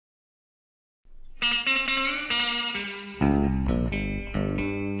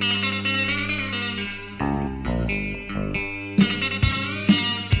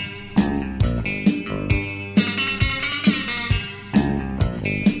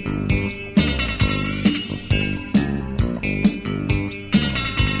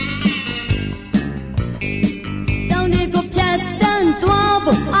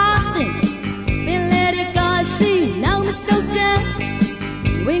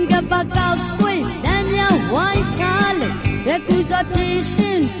Winga baka kwe Damya wine tale Bekuza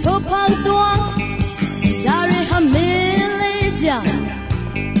tishin Topang tuang Dari hamile jam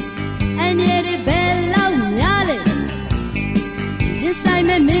Anyeri belau nyale Jinsai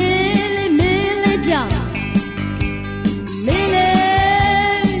me mile jam Mile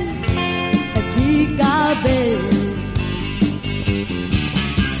Adika be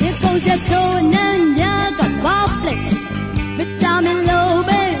Jikoja chonan yaga baple Vitamin low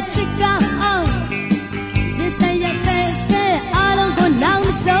be chika Jinsai ya fe along go now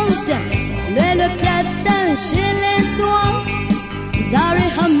soda Le piatan shile tuang Dari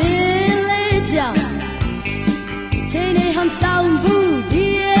hamile jam Tene ham sound boo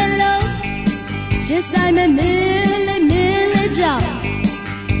dielo Jinsai me mile jam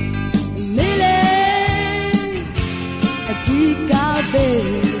Mile Adika be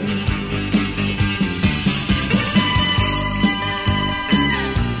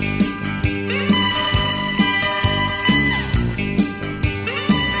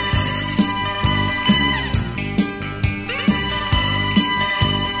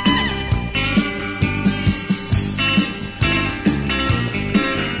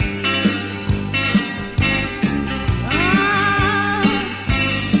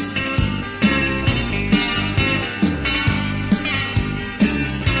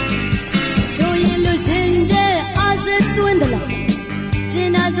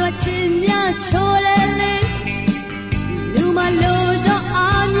Chimya chorele Luma lozo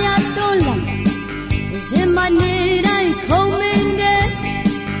amya tola Jima nirai komende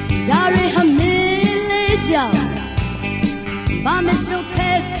Dari hamile jam Bame so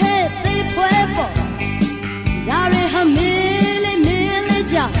keke te puepo Dari hamile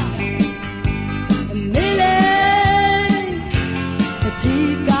jam Mile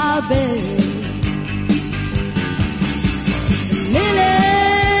Adika be Mile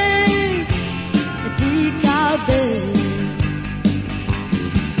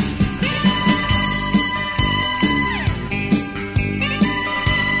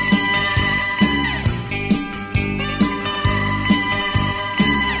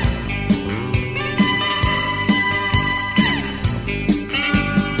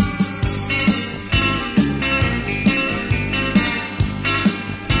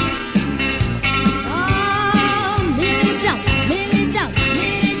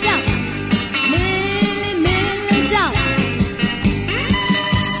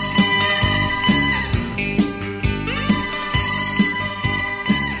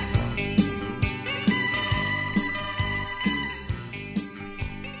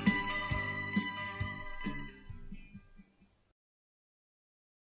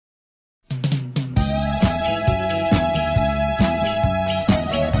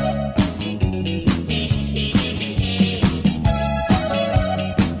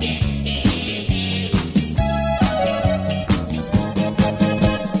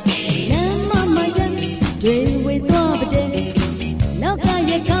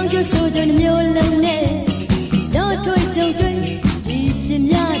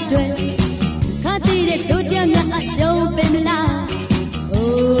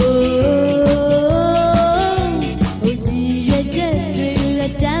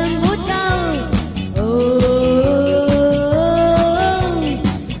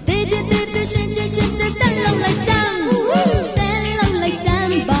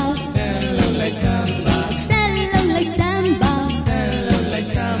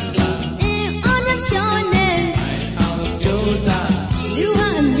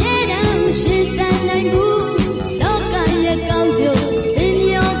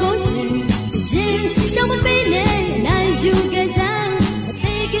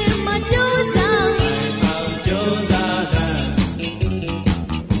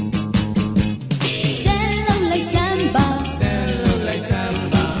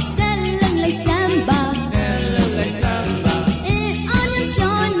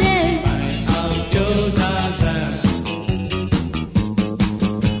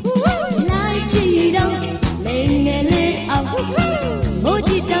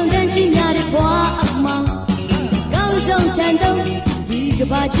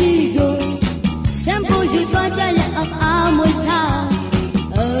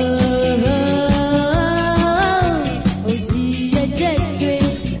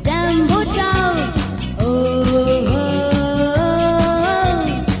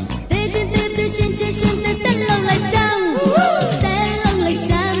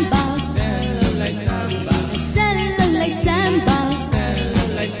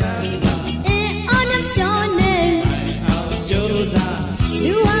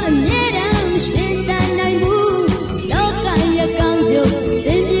You are a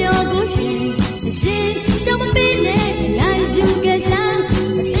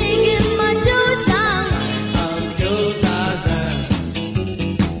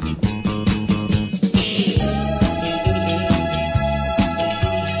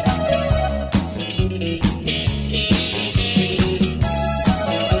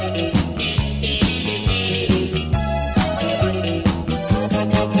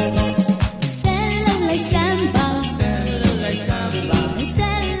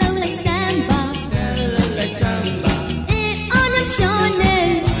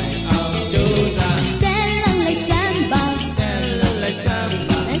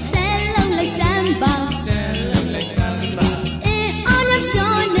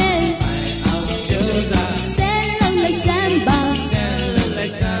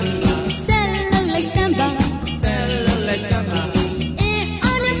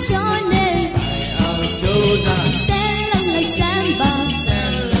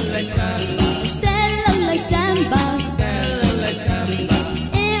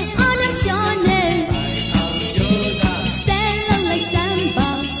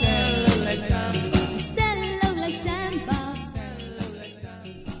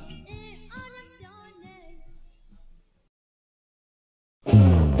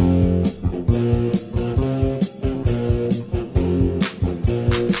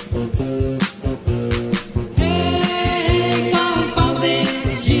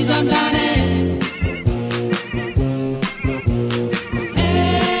sometimes.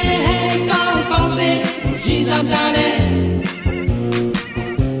 Hey, come on, she's sometimes.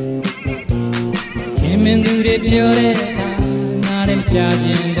 Him and do the pure, not him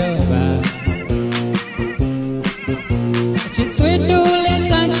charging over. Chitwedule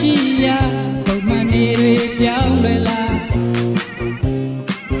Sanchia, put my near Yamela.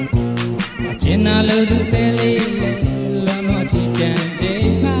 Chinalo du Tele, Lamoti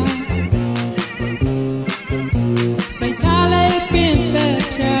Jama. Say Tale Pinta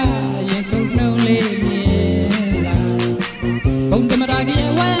Cha, you don't know Lila. Pontamaragia,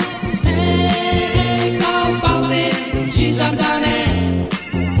 hey, come about it, she's up down there.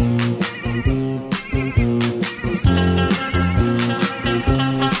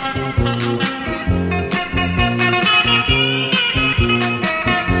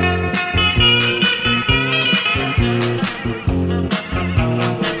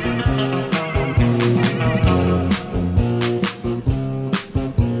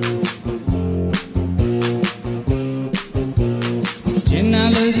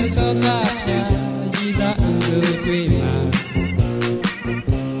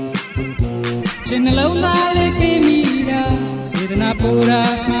 Chinalola le que mira, Sidna pura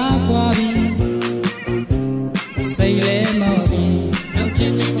mapuabi, say le mobi, no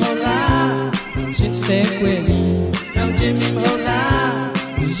Jimmy Mola, chiste quebi, no Jimmy Mola,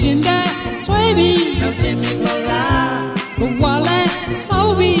 Jinda swaby, no Jimmy Mola, Wale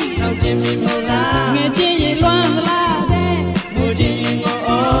sobi, no Jimmy Mola, Ngejin Luan la, Mujin go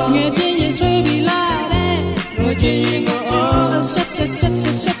on, Ngejin swaby la, Mujin go on, shut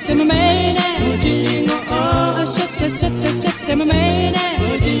them a man. Shut them a man. Hey,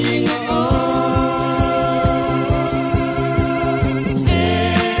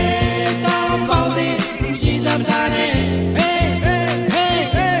 come on, she's up down there. Hey, hey, hey,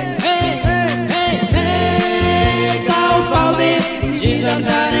 hey, hey, hey, hey, come on, she's up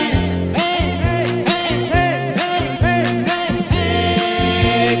down there. Hey, hey, hey, hey, hey, hey,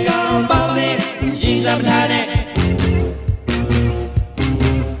 hey, come on, she's up down there.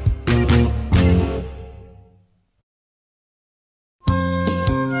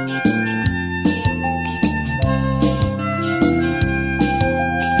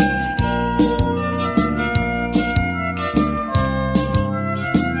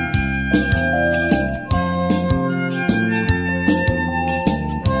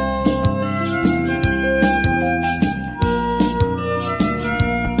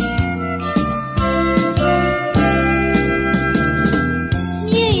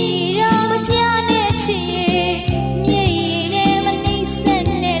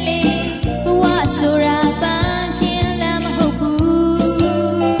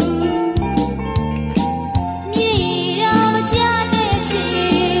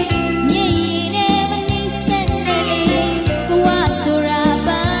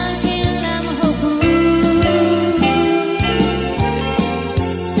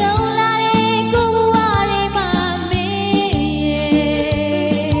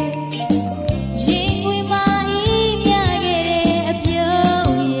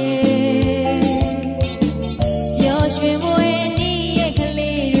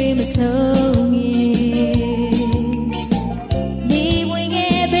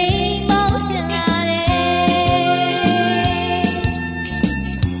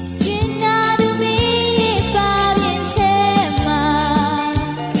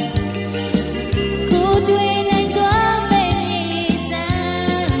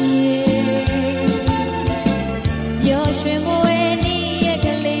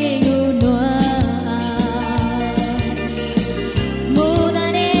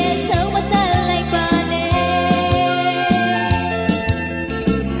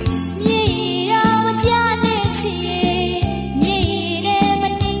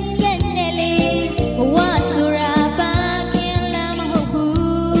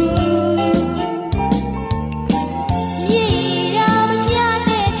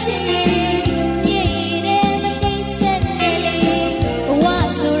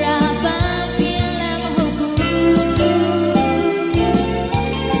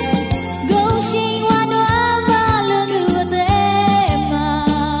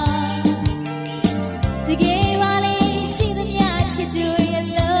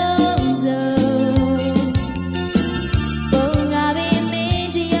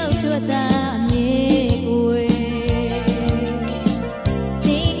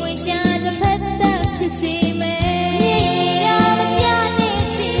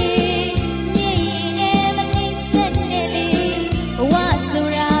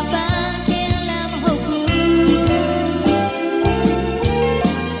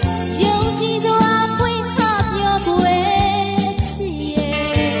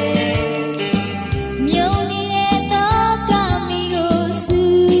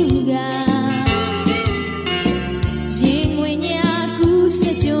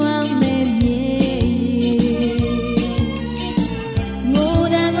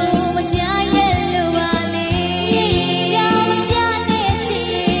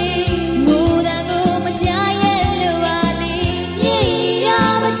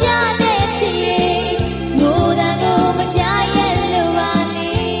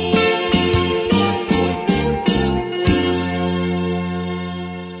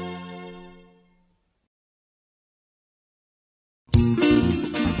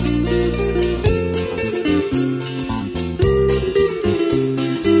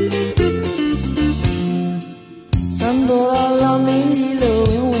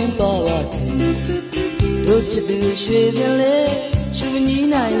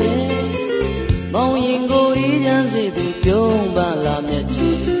 မောင်ရင်ကိုအေးချမ်းစေသူပြုံးပါလာမြတ်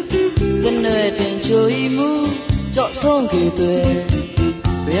ကြီးကနွယ်တင်ချိုဤမူကြော့ဆုံးကြွယ်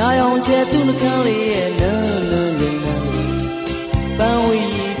ဘုရားရောင်ချဲသူနှကန်းလေးရဲ့နန်းနန်းနန်းပန်းဝီ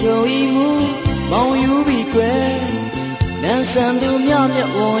ချိုဤမူမောင်ယူပြီးကွယ်နန်းဆန်သူမြမြတ်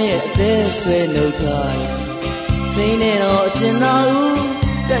ဝန်းရဲ့အသေးဆွဲနှုတ်ထားစိမ့်နေတော့အကျဉ်းသာဦး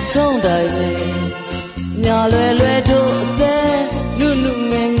တက်ဆုံးတိုင်းပဲညာလွယ်လွယ်တို့အသေးနုနု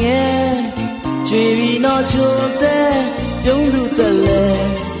ငယ်ငယ်ကြွေပြီးတော့ချိုတဲ့ပြုံးသူတက်လဲ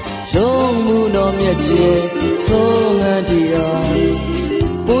ရုံးမှုတော်မြတ်ကြီးသုံးငန်းတရား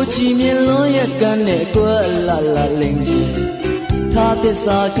ကိုချီမြင်လွန်ရကန်နဲ့ကွယ်လာလာလိမ့်ကြီးထားသစ္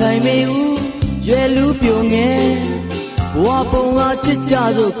စာခိုင်မေဦးရွယ်လူပြုံငယ်ဘဝပုံကချစ်ကြ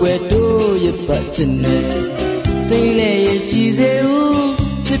စို့ကွယ်တို့ရပတ်ချင်နေစိမ့်လေရကြည်စေဦး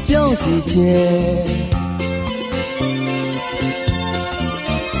ချစ်ပြောင်းစီခြင်း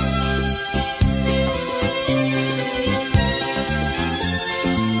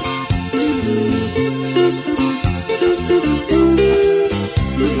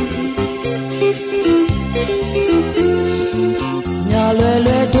ညာလွယ်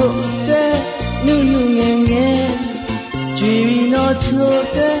လွယ်တို့တဲ့နုနုငယ်ငယ်ကြွေပြီးတော့ချို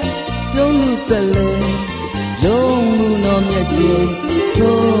တဲ့ပြုံးလူတက်လဲလုံးမှုတော်မြတ်ကြီး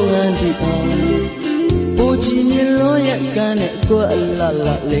သုံးငန်းတီအောင်ကိုကြည်မြင်လွန်ရကန်နဲ့အကွက်အလလ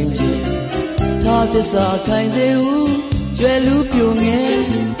လိမ့်ကြီးထားသစ္စာခိုင်စေဦးကျွဲလူပြုံငယ်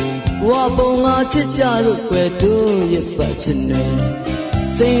ဘဝပုံမှာချစ်ကြလို့ကွယ်တို့ရပတ်ချင်တယ်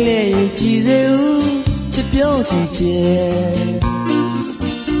စိမ့်လေရင်ကြည်စေဦးချစ်ပြောင်းစီခြ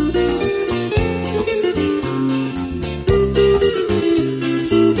င်း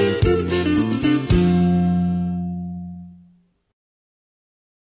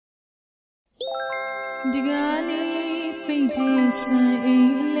ဒီကလေးပိတ်တဲ့ဆန်အိ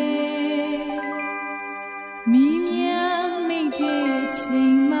မ်လေမိမြမိတ်တဲ့ချိ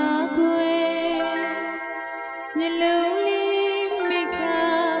န်မှာကွယ်ညလုံးလေးမိခါ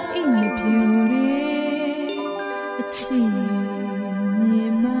အိမ်မပြူတဲ့အချိန်မြ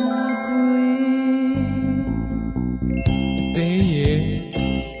င်မှာကွယ်အသေးရဲ့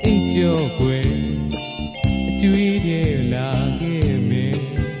အိတ်ကြောကွယ်အကျွေးတဲ့လာခဲ့မယ်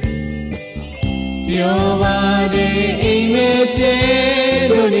ပြောပါတဲ့အိမ်မဲကျဲ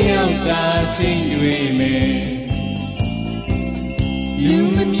တို့တယောက်သာချင်းတွေ့မယ်လူ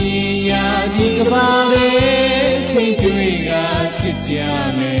မမြင်ရဒီကဘာပဲချင်းတွေ့ကချစ်ကြ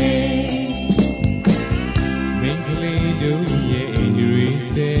မယ်မင်းကလေးတို့ရဲ့အိမ်တွေ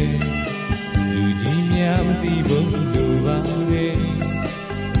စဲလူကြီးများမသိဘူးလို့ပါလေ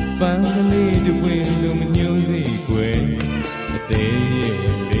ပန်းကလေးတွေပွင့်လို့မညှိုးစေကွယ်အသေးရဲ့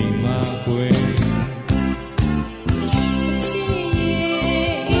လိမ္မာကွယ်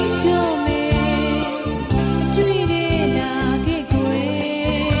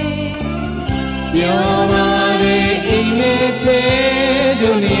ပြောပါတဲ့အိမ်မဲတဲ့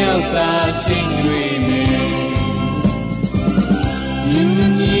တို့နှစ်ယောက်သာချင်းတွေ့မယ်လူမ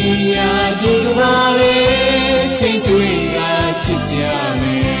မြင်ရဒီကဘာလေးချင်းတွေ့ကချစ်ကြမ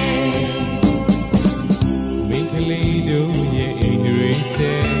ယ်မင်းကလေးတို့ရဲ့အိမ်တွေ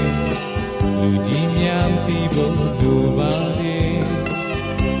စဲလူကြီးများမသိဘူးလို့ပါလေ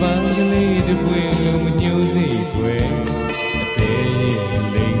ပန်းကလေးတွေပွင့်လို့မညှိုးစေကွယ်အသေးရဲ့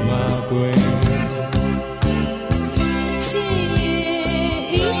လိမ္မာကွယ်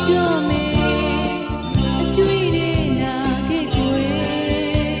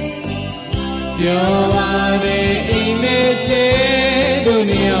ပြောပါတဲ့အိမ်မဲတဲ့တို့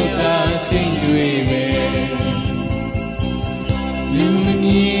နှစ်ယောက်သာချင်းတွေ့မယ်လူမမြ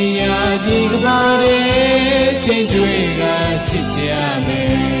င်ရဒီကဘာလေးချင်းတွေ့ကချစ်ကြမ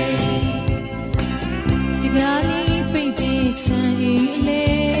ယ်ဒီကလေးပိတ်တဲ့ဆန်အိမ်လေ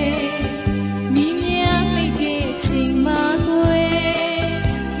မိမြမိတ်တဲ့အချိန်မှာကွယ်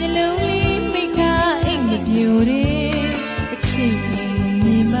နှလုံးလေးမိတ်ခါအိမ်မပြိုတဲ့အချိန်မြ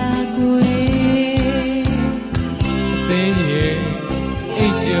င်ပါကွယ်အိ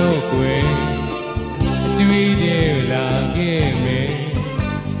တ်ကြောကွယ်အတွေ့တဲ့လာခဲ့မယ်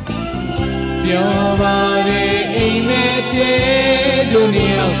ပြောပါတဲ့အိမ်မဲတဲ့တို့နှစ်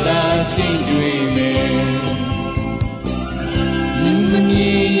ယောက်သာချင်းတွေ့မယ်လူမမြ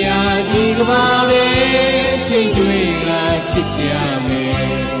င်ရဒီကဘာလေးချင်းတွေ့ကချစ်ကြမယ်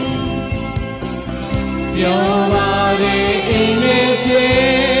ပြောပါတဲ့အိမ်မဲ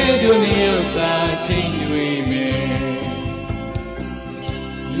တဲ့တို့နှစ်ယောက်သာချင်းတွေ့မယ်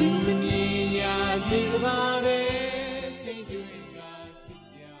ဒီကဘာလေးချင်းတွေ့ကချစ်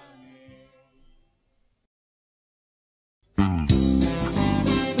ကြမယ်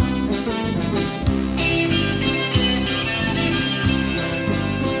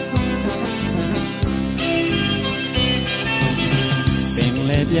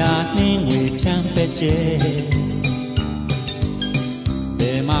ပြနှင်းငွေဖြန်းပဲ့ကျဲဘ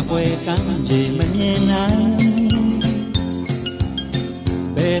ယ်မှာကွယ်ကမ်းခြေမမြင်နိုင်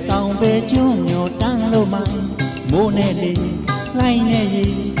ဘယ်တောင်ဘယ်ကျွန်းမြို့တန်းလို့မှမိုးနဲ့လေလှိုင်းနဲ့ရေ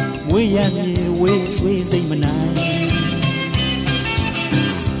ဝေးရမြေဝေးဆွေးစိတ်မနိုင်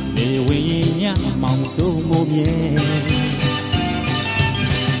နေဝေးညမောင်ဆိုးမိုးမြဲ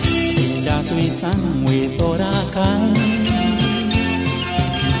စိတ်ဓာဆွေးဆန်းငွေတော်ရာခိုင်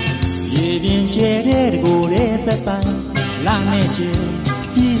ရေပြင်းကျဲတဲ့တကူတဲ့သက်ပိုင်းလာနဲ့ကျဲ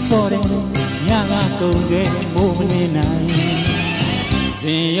ပြီးစောတဲ့ညကကုန်ခဲ့မိုးမနေနိုင်ဇ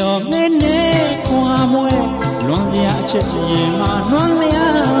င်ရောမင်းနဲ့ခွာမွဲလွန်စရာအချက်ရင်မှာနှွမ်းလျာ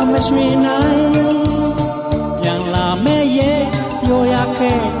မရွှေနိုင်ပြန်လာမဲ့ရဲ့ပြောရ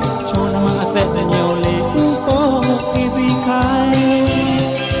ခဲ့ချုံမအသက်မျောလေးဥပေါ်ကိတိခိုင်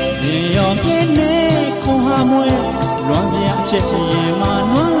ဇင်ရောမင်းနဲ့ခွာမွဲလွန်စရာအချက်ရင်မှာ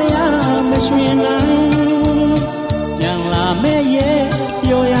နှွမ်းလျာမရွှေနိုင်ပြန်လာမဲ့ရဲ့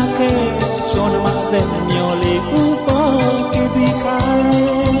ပြောရခဲ့ချုံမအသက်မျောလေးဥပေါ်ကိတိခိုင်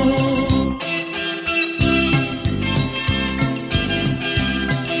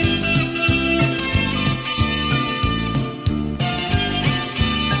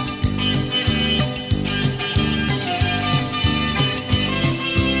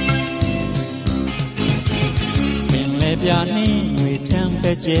ပြနှင်းငွေဖြန်း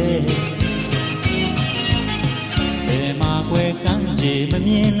ပဲ့ကျဲဘယ်မှာကွယ်ကမ်းခြေမ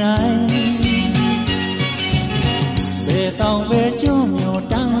မြင်နိုင်ဘယ်တောင်ဘယ်ကျွန်းမြို့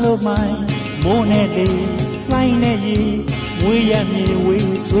တန်းလို့မိုင်းမိုးနဲ့လေလှိုင်းနဲ့ရေဝေးရမြေ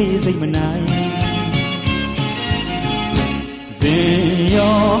ဝေးဆွေးစိတ်မနိုင်ဇင်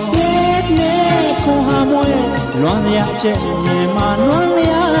ရောလက်နဲ့ခွန်ဟာမွဲလွန်ရချက်ရင်မှာနွမ်း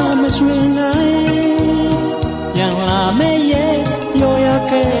လျာမရွှင်နိုင်ပြန်လာမဲ့ရဲ့ပြောရ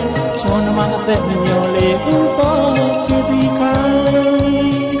ခဲ့ချောနမအသက်မျောလေးဥပေါ်ပြတိခိုင်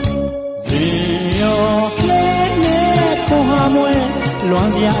ဇင်ရောလက်နဲ့ခွန်ဟာမွဲလွန်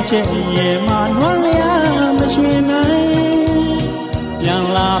စရာအချက်ရင်မှာနွမ်းလျာမရွှင်နိုင်ပြန်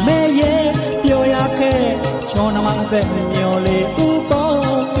လာမဲ့ရဲ့ပြောရခဲ့ချောနမအသက်မျောလေးဥပေါ်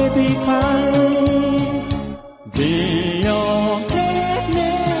ပြတိခိုင်ဇင်ရောလက်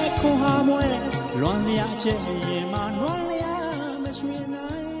နဲ့ခွန်ဟာမွဲလွန်စရာအချက်ရင်မှာနွမ်းလျာမရွှင်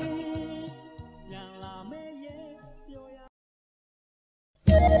နိုင်ပြန်လာမဲ့ရဲ့ပြောရ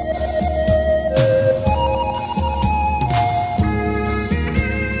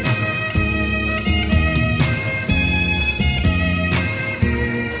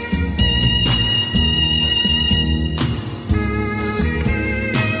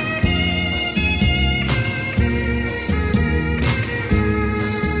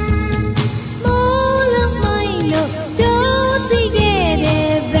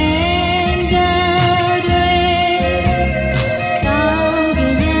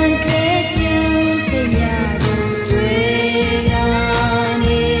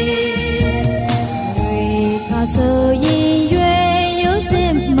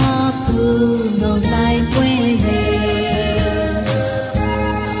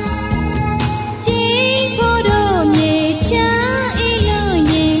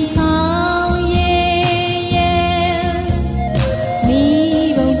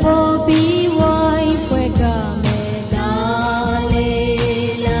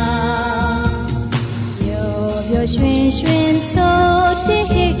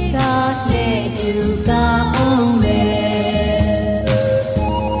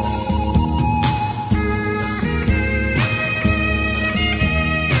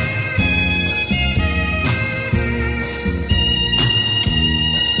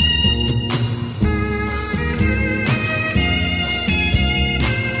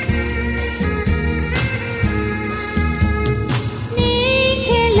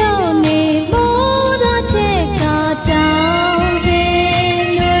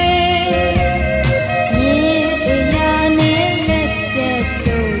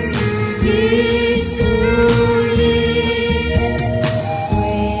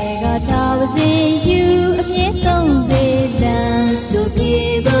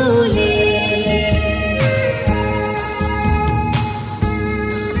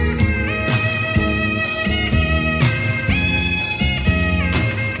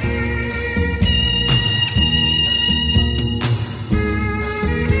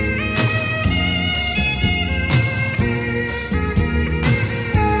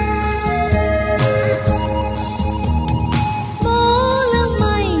မိုးလုံး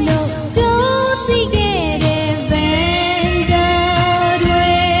မိုင်းလို့တို့သိခဲ့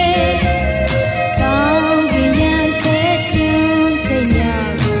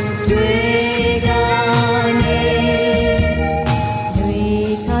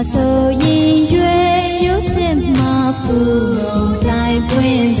所以月有些马不能来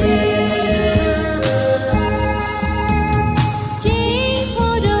奔走。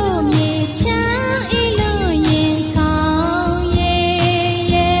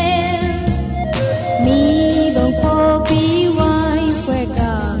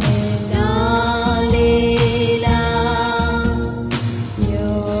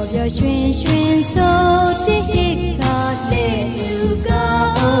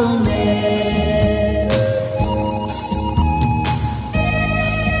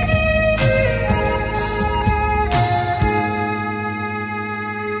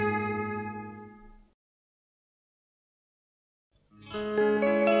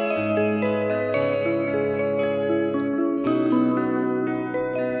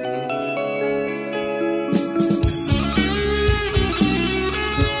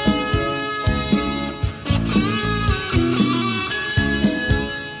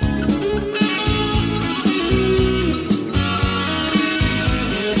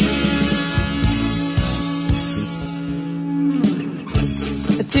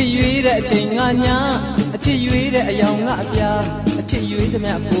အချိန်ငါညာအချစ်ရွေးတဲ့အယောင်ငါအပြာအချစ်ရွေးသ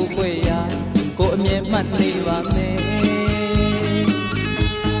မျှကိုပွေရာကိုအမြဲမှတ်နေပါမယ်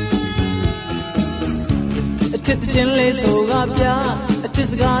အချစ်ချင်းလေးဆိုကပြအချစ်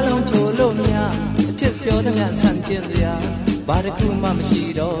စကားလုံးချိုလို့မြအချစ်ပြောသမျှဆန့်ကျင်စရာဘာတစ်ခုမှမရှိ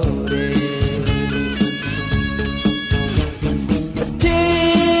တော့တယ်အချ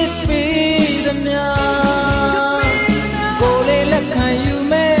စ်ပေးသမျှကိုလေးလက်ခံယူ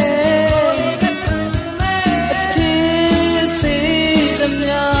မယ်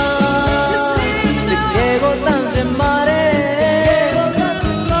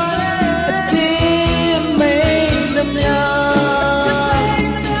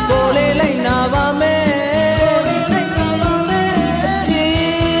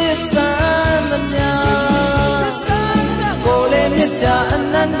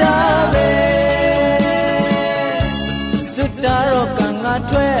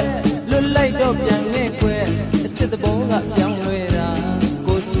လွတ်လိုက်တော့ပြန်ခဲ့ကွယ်အချစ်သဘောကပြောင်းလဲတာ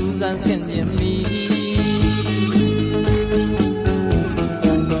ကိုစူးစမ်းဆင်ခြင်မိ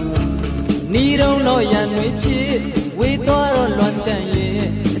နီးတော့လို့ရန်တွေဖြစ်ဝေးသွားတော့လွမ်းကျန်ရဲ့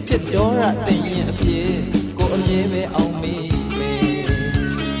အချစ်ပြောရသိရင်အပြည့်ကိုအမြဲပဲအောင်မေး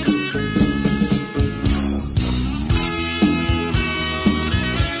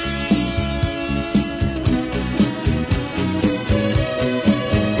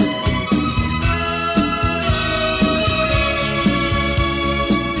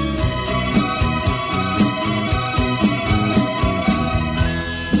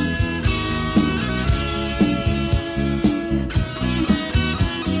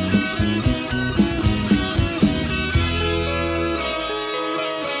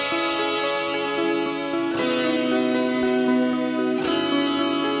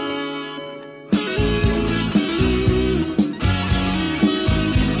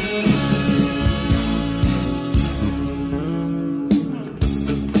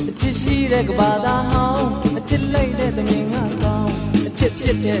တဲ့ကဘာသာဟောင်းအချစ်လိုက်တဲ့သမင်ငါကောင်းအချစ်ဖြ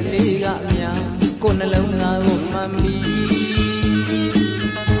စ်တဲ့လေးကအများကိုနှလုံးသားကိုမှန်ပြီး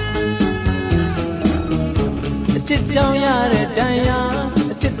အချစ်ကြောင့်ရတဲ့တန်ရာ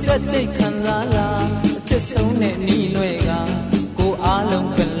အချစ်တွက်တိတ်ခံစားလာအချစ်ဆုံးတဲ့နီးလွယ်ကကိုအားလုံး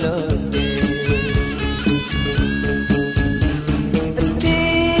ကလို့အချ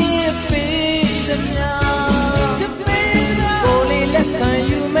စ်ပေးသမျှကိုလေးလက်ခံ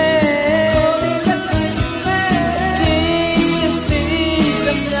ယူမယ်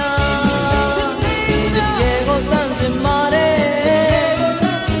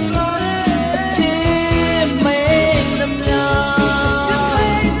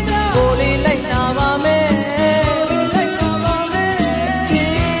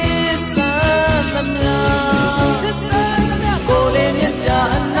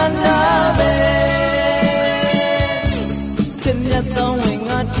ဆောင်ဝင်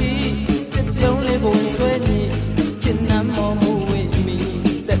ငါတီချစ်ပြုံးလေးပုံဆွဲနေချစ်နှမ်းမောမှုဝိမီ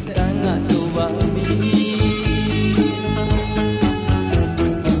တက်တန်းကလိုပါမီ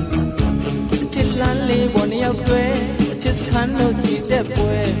ချစ်လန်းလေးပေါ်နှစ်ယောက်တွဲအချစ်စခန်းတို့ကြည်တက်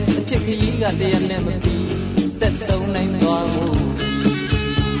ပွဲအချစ်ခရီးကတရနဲ့မပြီးတက်ဆုံးနိုင်သွားဖို့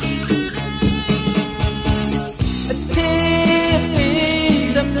အချစ်ပေး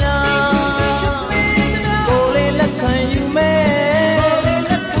သမျှကိုလေးလက်ခံယူမယ်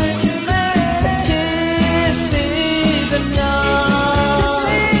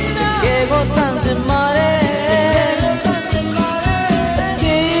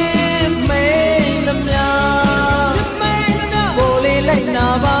လ လိုက်နာ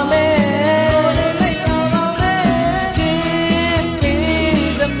ပါမယ်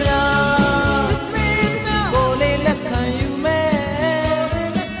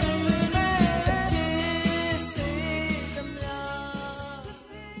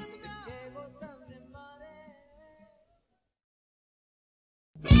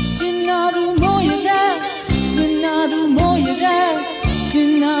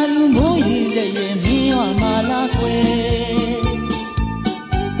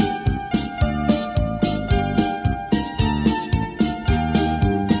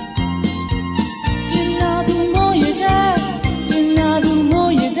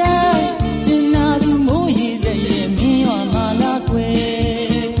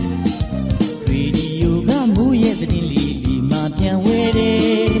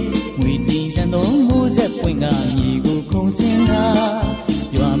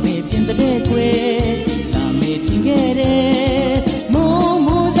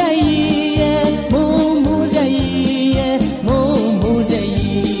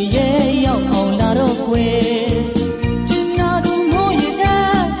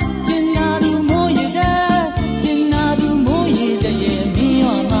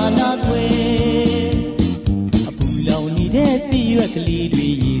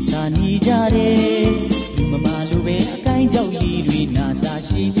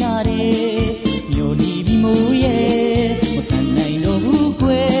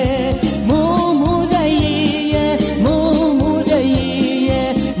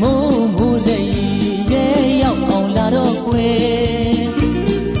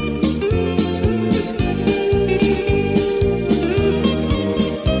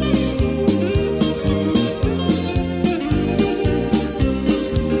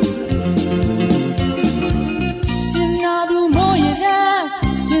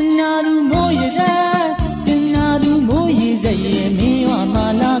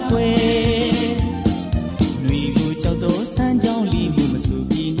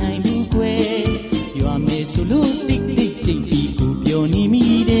Hãy subscribe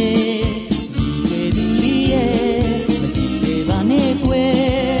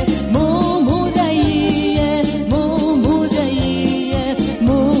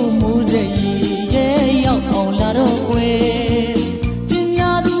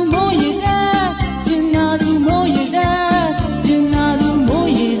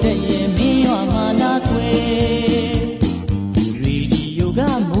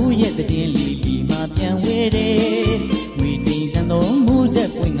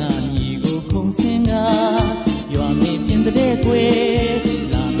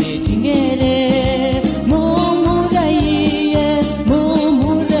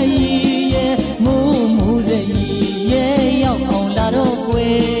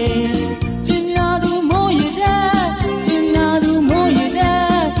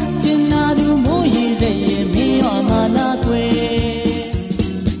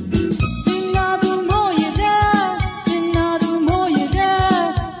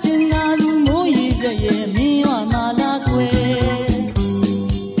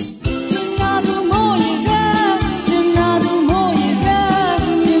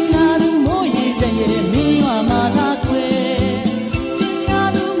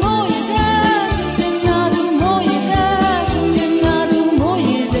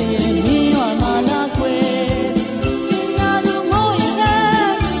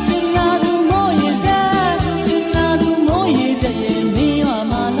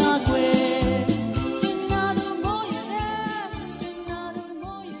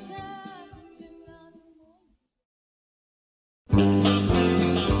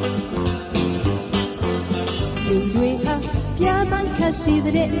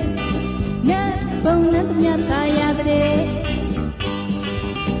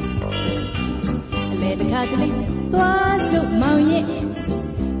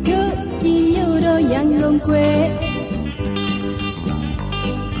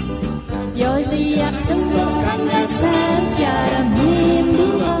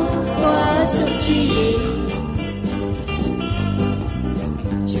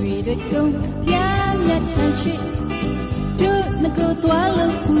cho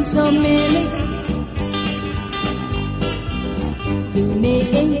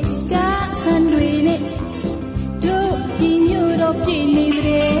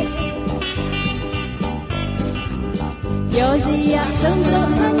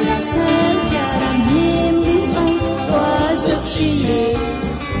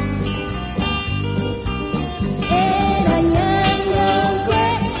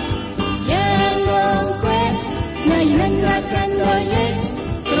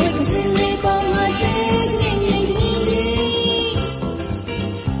kênh Ghiền Mì Gõ để không bỏ lỡ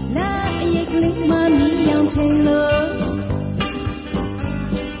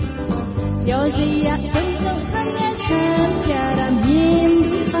gì ạ sống sống khăn nghe sáng cả đàm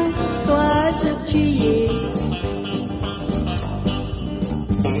nhìn qua sức chi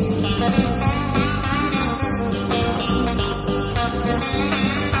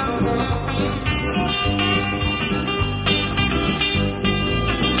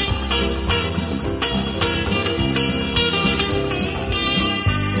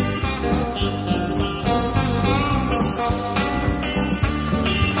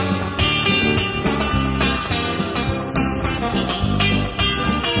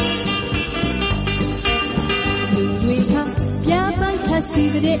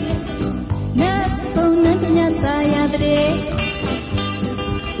Sivre na ponanya tayadre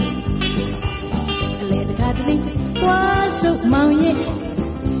le kadri kwa so mauye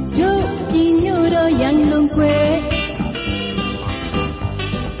jo kinyo yang long kwe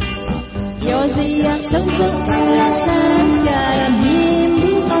yozia song song la san ya mim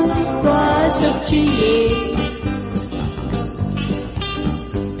bu kwa so chi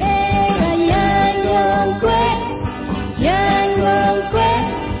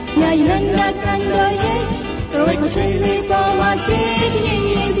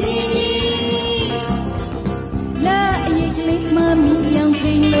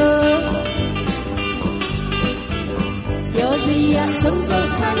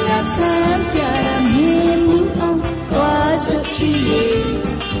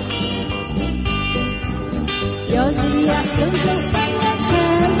Hãy subscribe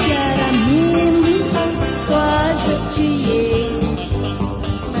cho kênh Ghiền Mì Gõ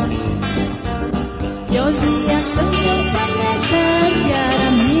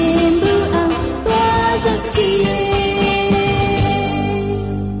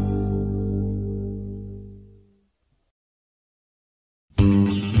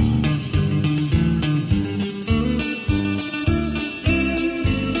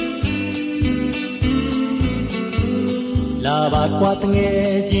Quạt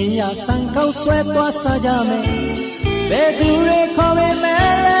nghe chỉ ya sang câu xoay toa xa ra mẹ bé tu rê khó bé mẹ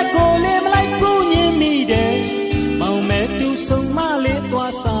cô lê mà lại cô nhé mi đê màu mẹ tu sông mà lê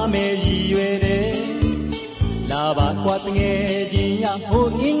toa xa mẹ gì về đê là bà quạt nghe chỉ ya hồ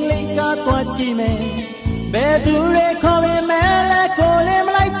in lên cả toa chi mẹ bé tu rê khó bé mẹ cô lê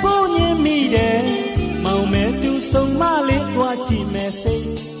mà lại cô nhé mi đê màu mẹ tu sông mà lê toa chi mẹ xây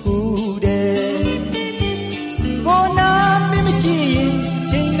cú đê cô nam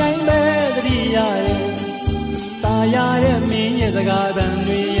Chinh đánh bé đi ya ta ya ye mi ye zaga dan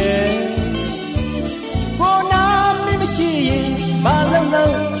nui ye cô nam mi mi chi ba lâu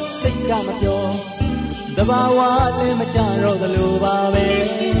lâu sinh ca mà cho da ba wa le ma cha ro da lu ba be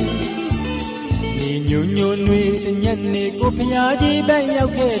ni nyu nyu nui tin nhân ni cô phya ji ban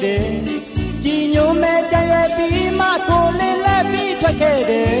yauk khe de ji nyu me cha ye pi ma cô le le pi thoát khe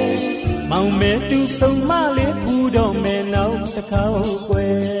de màu mẹ tu sông ma lê phu đo mẹ nấu ta khao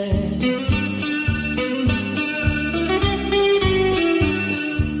quê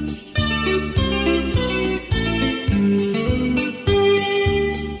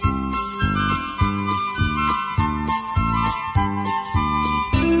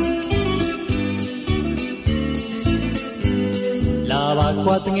là bà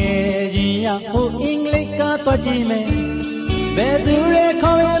quạt nghe gì ya hồ English cả toa chi mẹ bé tu rê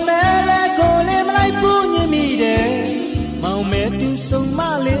khó mẹ cô lê mà lại phu như mi đê màu mẹ tu sông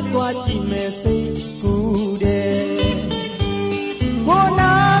mà lê toa chi mẹ xây cú đê cô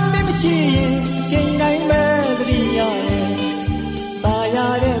nam mi mi chi chênh đánh mẹ đi ya ta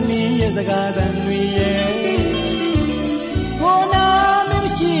ya đê mi ye zaga dan nui ye cô nam mi mi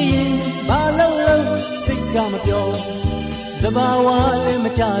chi ba lâu lâu xích ca mà cho da ba wa lê mà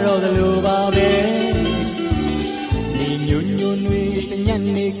cha ro da lu ba bê nui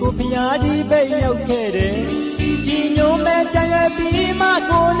nhân ni cô phya ji be yauk khe de ji nyo me cha ye pi ma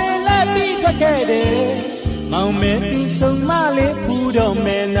cô ne le pi thoát khe de màu mẹ tu sông ma lê phu đo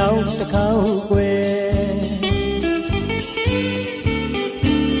mẹ nấu ta khao quê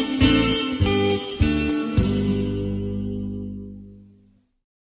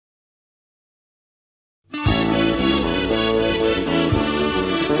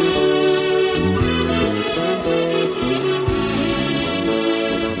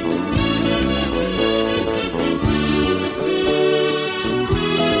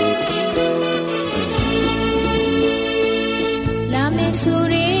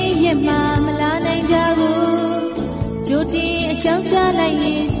Chẳng xa lại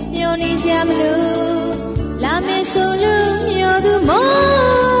nhìn nhiều ni xem lưu làm mẹ số lưu nhiều thứ mơ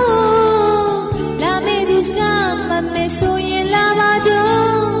làm mẹ đi xa mà mẹ số yên là ba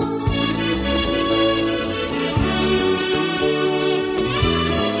đâu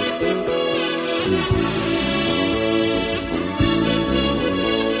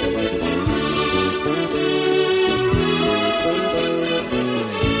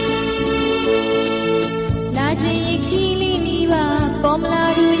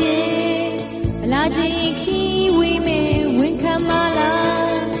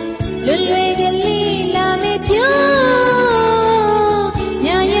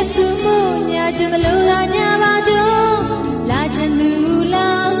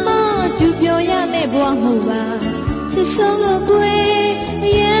ဆုံးလို့ကွယ်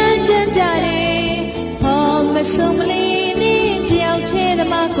ရမ်းတတ်ကြတယ်ဟောမဆုံးမလေးနဲ့တယောက်ထဲသ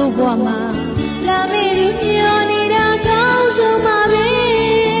မားကိုဘွားမှာလာမေးလို့မျောနေတာကောင်းဆုံးပါပဲ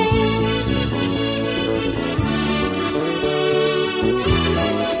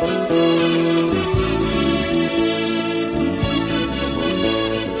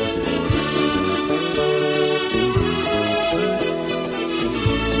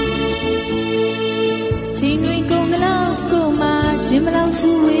ရင်မလောက်စု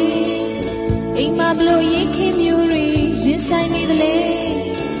ဝေးအိမ်မှာဘလို့ရင်ခင်မျိုးတွေရင်ဆိုင်နေသလဲ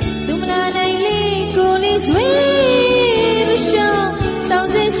လူမလာနိုင်လေကိုလေးဆွေးမရှောင်းဆောင်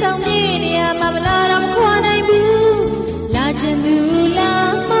စိတ်ဆောင်နေနေရမှာမလားတော့မခွာနိုင်ဘူးလာချင်သူလာ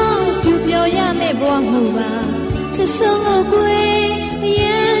မောင်းပြပြောရမယ့်ဘဝမှုပါချစ်ဆုံးကိုကွယ်ရ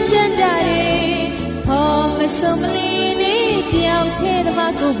မ်းကြကြတယ်ဟောမဆုံးမလေးနဲ့တယောက်ထဲသ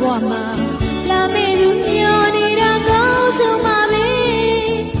မားကိုဘဝမှာလာမေးသူမျောနေတာကောင်းဆုံးပါပဲ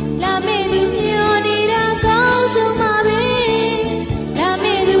လာမေးသူမျောနေတာကောင်းဆုံးပါပဲလာ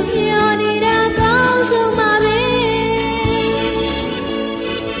မေးသူမျောနေတာကောင်းဆုံးပါပဲ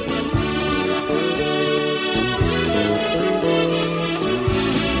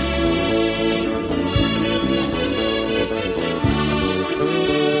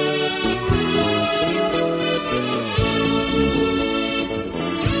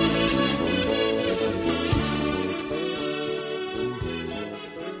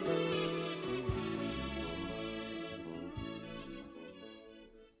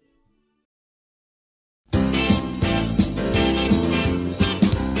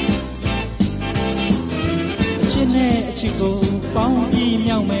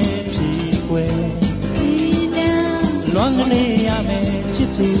လွန်ကလေးရမယ်ချစ်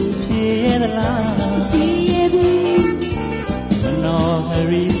သူဖြစ်ရသလားဖြစ်ရဘူးမနောဟ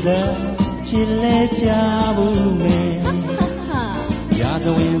ရီဇာချစ်လဲကြဘူးမယ်ရာဇ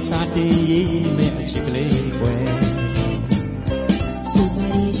ဝင်စာတင်ရေးမယ်အချစ်ကလေးကွယ်သူမ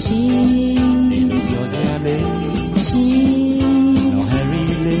လေးရှိနေပြောကြလေရှိနောဟရီ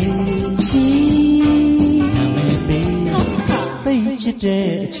လေးရှိနာမည်ပေးသိချစ်တဲ့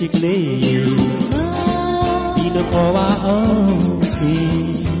အချစ်ကလေးလို့ခေါ်ပါအောင်စီ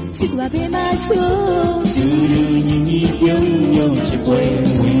ချစ်ကဘယ်မှာဆိုသူညီညီပြုံးပြုံးချစ်ပွဲ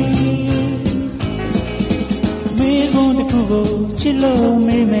ဝင်မေကုန်းတစ်ခုကိုချစ်လို့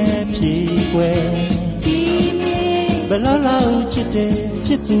မေးမယ်ဖြေကွယ်ဒီမေဘလောက်လောက်ချစ်တယ်ချ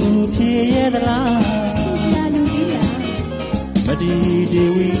စ်သူဖြစ်ရသလားလာလူကြီးလားမဒီဒီ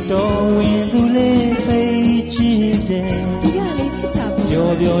ဝီတော်ဝင်သူလေးသိချစ်တယ်ဒီကလေးချစ်တာပေါ့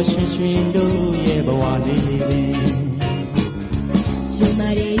ပျော်ပျော်ရွှင်ရွှင်တို့ရဲ့ဘဝလေးလူမ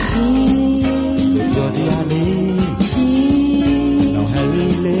လေးရှိပြောစရာလေးရှိနောင်ဟရီ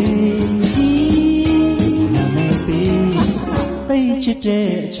လေးရှိနာမည်ပေးသိချစ်တဲ့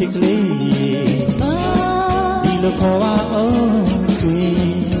အချစ်ကလေးဒီလိုခေါ်ပါအောင်ဆွေ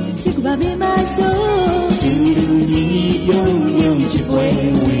ချစ်ကဘာပဲမဆိုဒီလူကြီးပြုံးပြုံးချစ်ပွဲ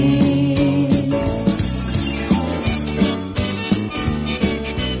ဝင်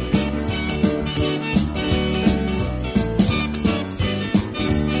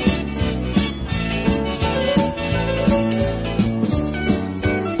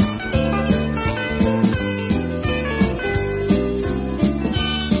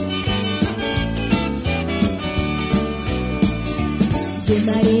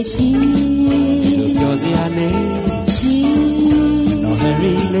ပြောစရာလေးရှိနော်ဟ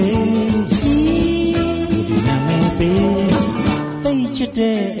ရီလေးရှိဒီနာမည်ပေးသိချစ်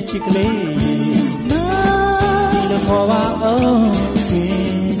တဲ့အချစ်ကလေးဒီလိုခေါ်ပါအောင်ချ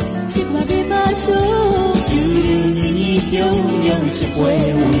စ်ကဘယ်မှာဆိုယူညီညီပြုံးပြုံးချစ်ပွဲ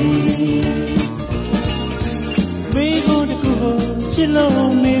ဝင်မေကိုတခုကိုချစ်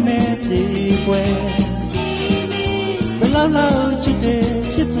လို့မေးမယ်ဖြေပွဲဘလောက်လောက်ချစ်တယ်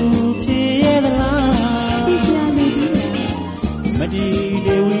ချစ်သူဖြစ်ရသလားသိချာနေပြီမဒီ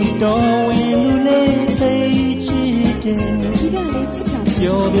ဒေဝီတော်ဝင်လူလေးသိချစ်တယ်ဒီကလေးချစ်တာ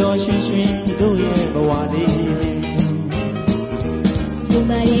ပျော်ပျော်ရွှင်ရွှင်တို့ရဲ့ဘဝလေးလူ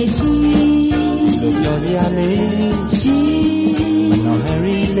မလေးရှိလို့ပြောစရာလေးရှိမနောဟ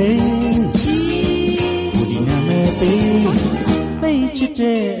ရီလေးရှိဒီနာမည်ပေးသိချစ်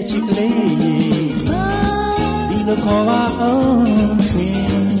တဲ့အချစ်ကလေးလို့ခေါ်ပါအောင်ဆွေ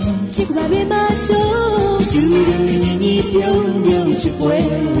ချစ်ကဘယ်မှာဆိုယူညီညီပြုံးပြုံးချစ်ပွဲ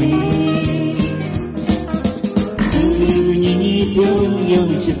ဝင်ယူညီညီပြုံး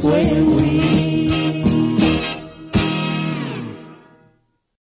ပြုံးချစ်ပွဲဝင်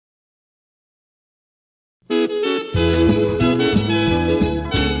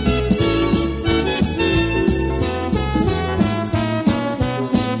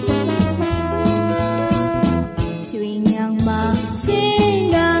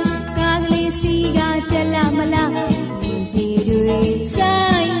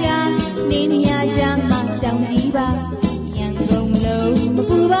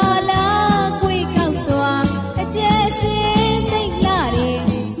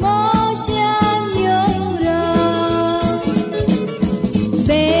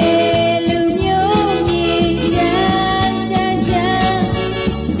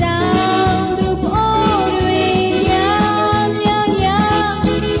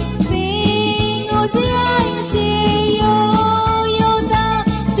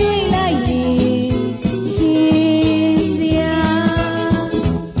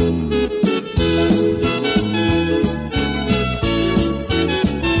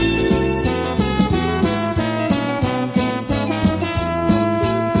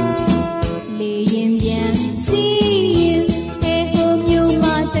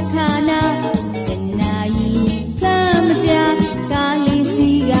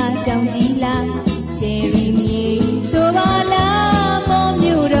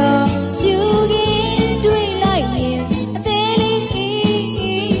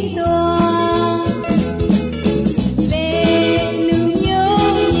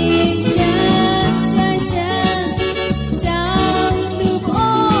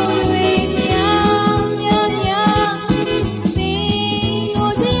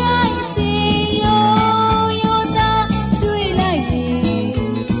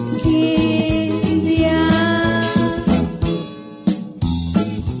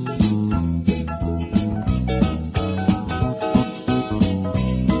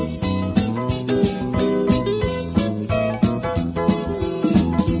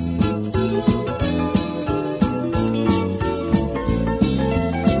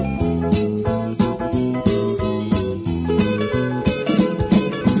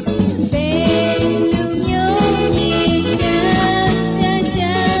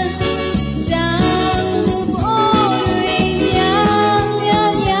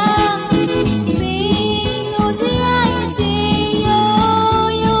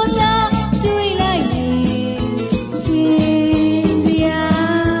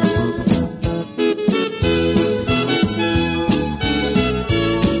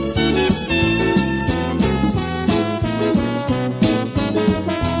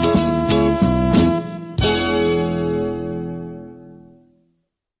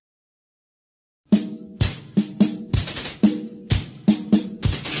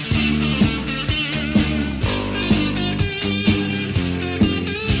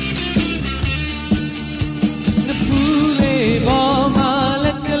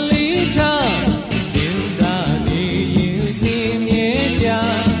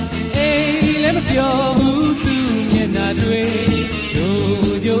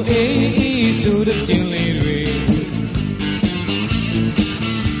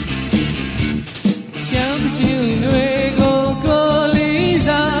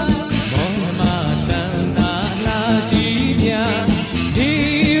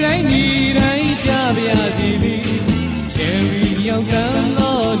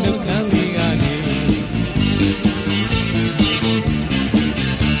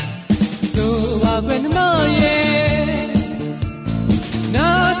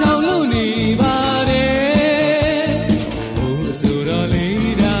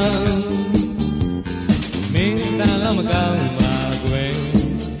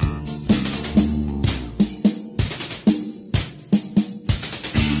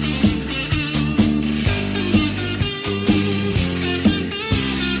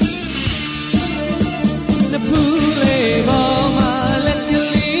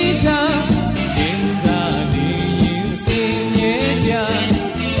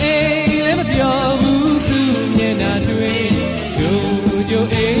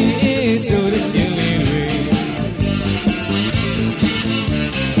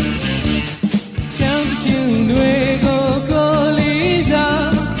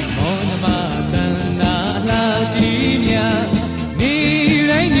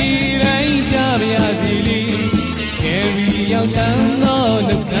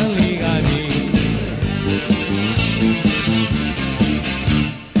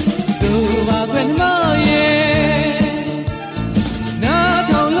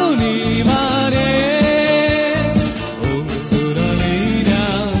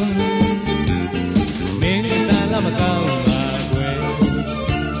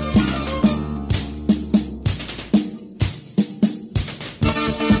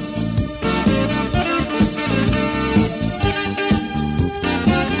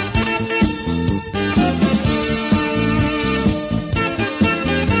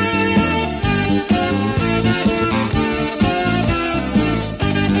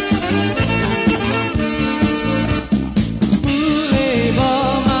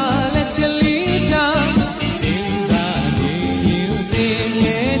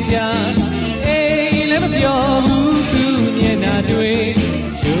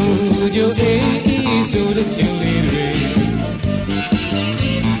ကြိုအေးအေးဆိုတဲ့ချင်းလေးတွေ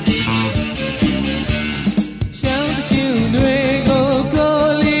ရှောင်းချင်းတွေကိုကို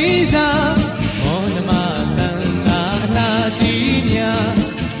လေးစားမောနမတန်တာအလားတီးများ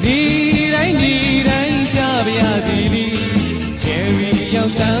နေတိုင်းကြပါရသည်ဒီချယ်ရီရော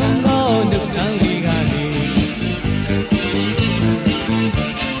က်တန်းသောနှုတ်ခမ်းလေးကနေ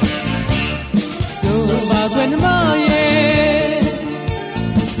ဆိုပါခွင့်မရဲ့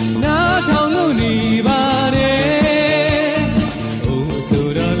နားထောင်လို့နေပါတယ်အိုးဆို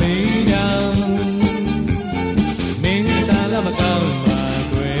တော့လေးတောင်မင်းတန်လည်းမကောင်းပါ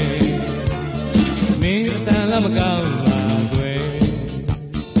ကွယ်မင်းတန်လည်းမကောင်းပါကွယ်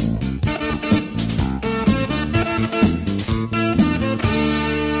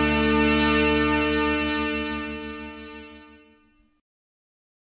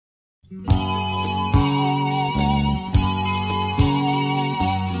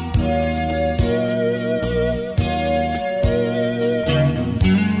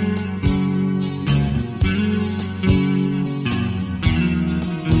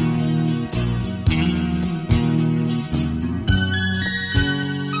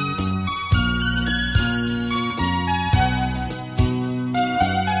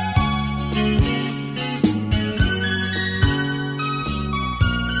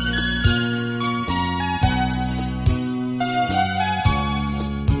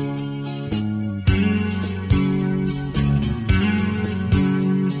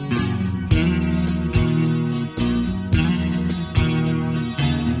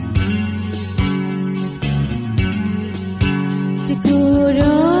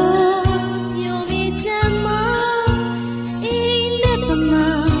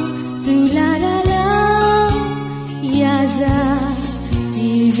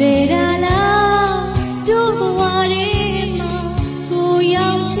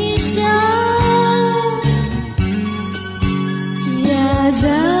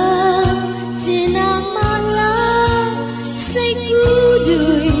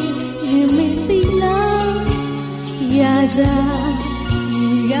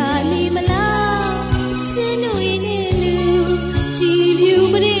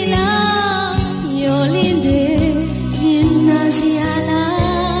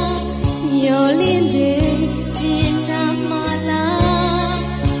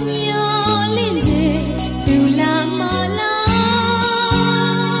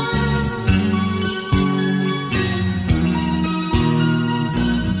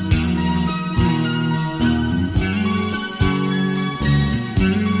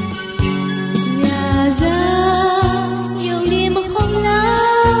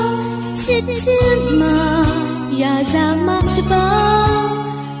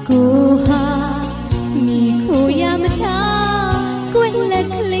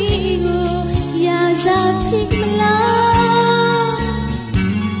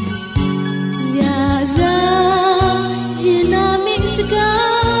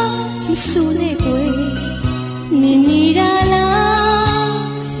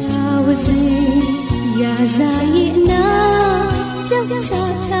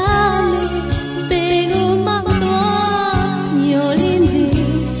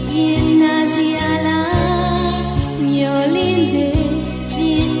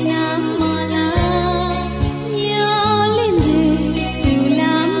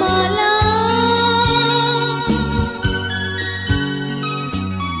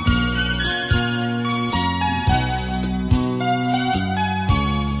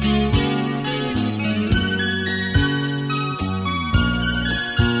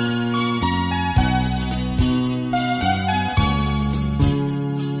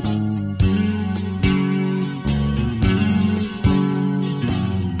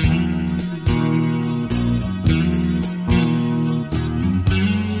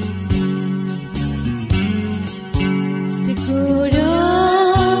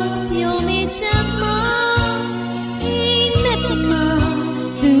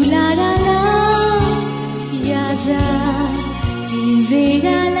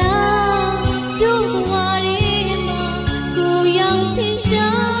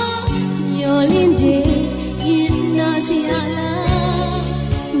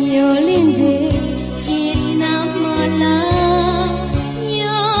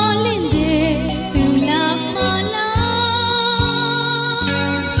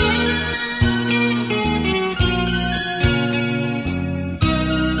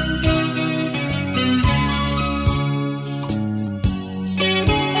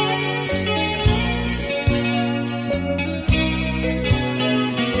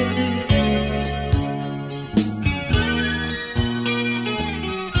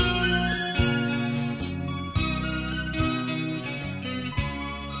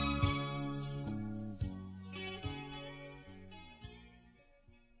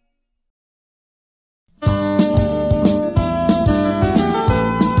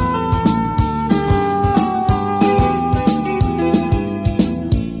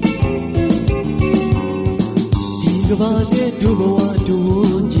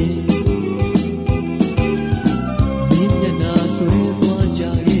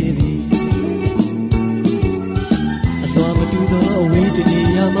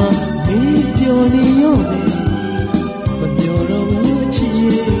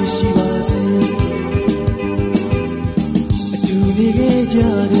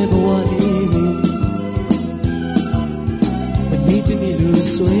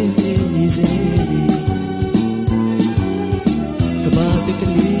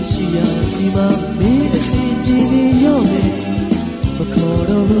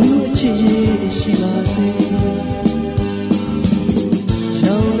တော့ဘူးအချစ်ရဲ့ရှိပါစေ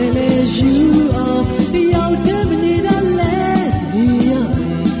ရောင်လေးလေးယူအောင်တယောက်တည်းမနေတော့လဲနေရမ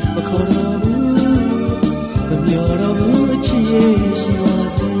ယ်မခေါ်တော့ဘူးမပြောတော့ဘူးအချစ်ရဲ့ရှိပါ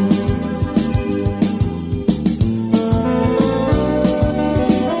စေ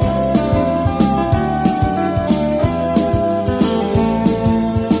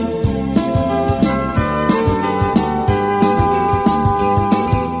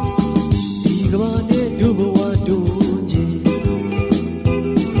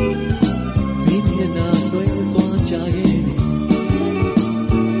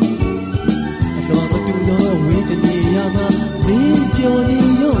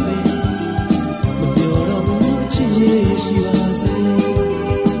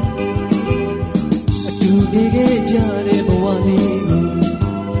နေခဲ့ကြတဲ့ဘဝလေးကို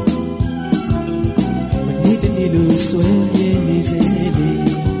မနေ့တနေ့လိုဆွဲမြဲနေစေလေ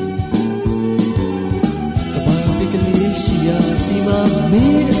ကဘာတိကလေးရှိရာစီမမ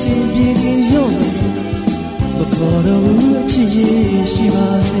င်းအစဉ်ပြေနေရောမခေါ်တော့ဘူးအချစ်ရဲ့ရှိပါ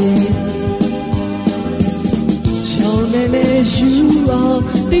စေချောင်းနဲ့လေးယူအောင်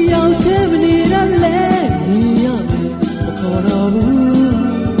တယောက်တည်းမနေရလဲနေရမယ်မခေါ်တော့ဘူး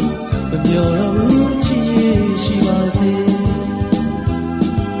မပြောတော့ဘူးအချစ်ရဲ့ရှိပါစေ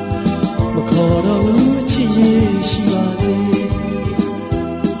မခေါ်တော့ဘူးအချစ်ရဲ့ရှိပါစေ